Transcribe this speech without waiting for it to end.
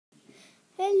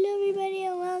Hello everybody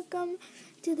and welcome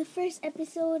to the first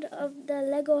episode of the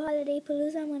Lego Holiday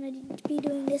Palooza. I'm going to be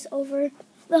doing this over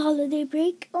the holiday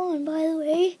break. Oh, and by the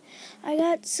way, I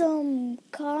got some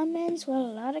comments, a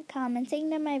lot of comments saying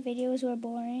that my videos were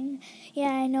boring. Yeah,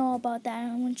 I know about that.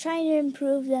 I'm trying to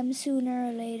improve them sooner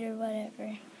or later,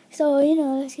 whatever. So,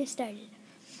 let's get started.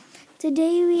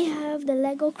 Today we have the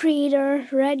Lego Creator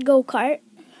Red Go-Kart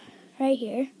right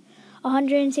here.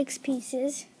 106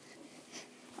 pieces.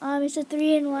 It's a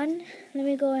 3-in-1. Let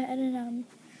me go ahead and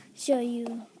show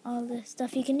you all the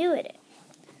stuff you can do with it.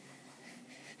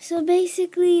 So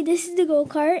basically, this is the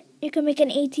go-kart. You can make an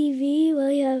ATV.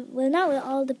 Not with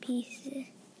all the pieces.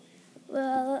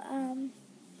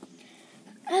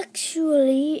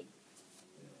 Actually,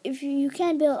 if you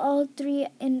can't build all three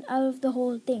out of the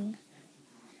whole thing.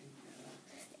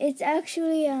 It's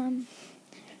actually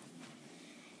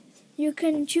you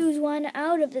can choose one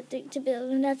out of the thing to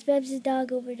build, and that's Beb's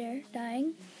dog over there,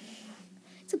 dying.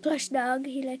 It's a plush dog.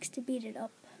 He likes to beat it up.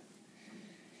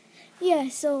 Yeah,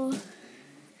 so,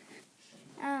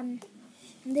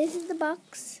 this is the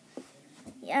box.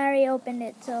 I already opened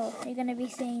it, so you're going to be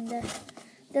seeing the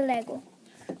Lego.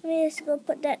 Let me just go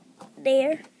put that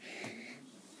there.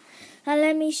 And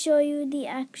let me show you the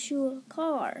actual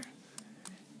car.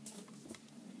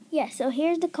 Yeah, so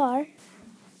here's the car.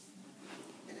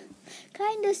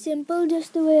 Kind of simple,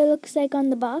 just the way it looks like on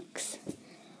the box.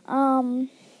 The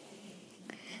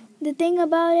thing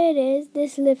about it is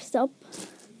this lifts up,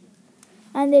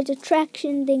 and there's a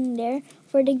traction thing there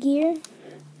for the gear.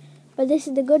 But this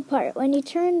is the good part. When you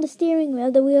turn the steering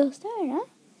wheel, the wheels turn, huh?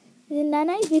 Isn't that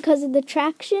nice? Because of the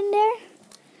traction there,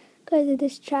 because of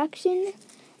this traction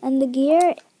and the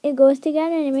gear, it goes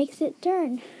together and it makes it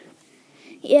turn.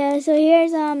 Yeah, so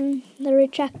here's the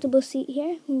retractable seat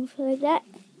here. Move like that.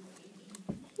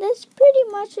 That's pretty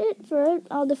much it for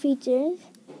all the features.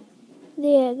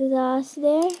 The exhaust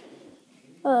there.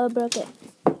 Oh, I broke it.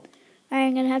 Alright,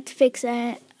 I'm gonna have to fix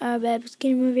that. Babs, can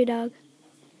you move your dog?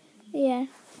 Yeah.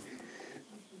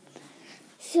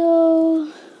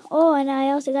 So, and I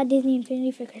also got Disney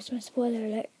Infinity for Christmas. Spoiler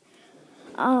alert.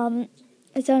 So I'm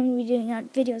gonna be doing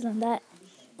videos on that.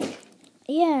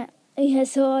 Yeah,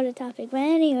 so on the topic. But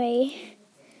anyway,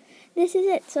 this is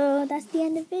it. So that's the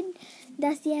end of it.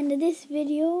 That's the end of this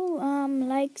video.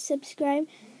 Like, subscribe.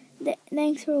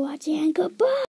 Thanks for watching and goodbye.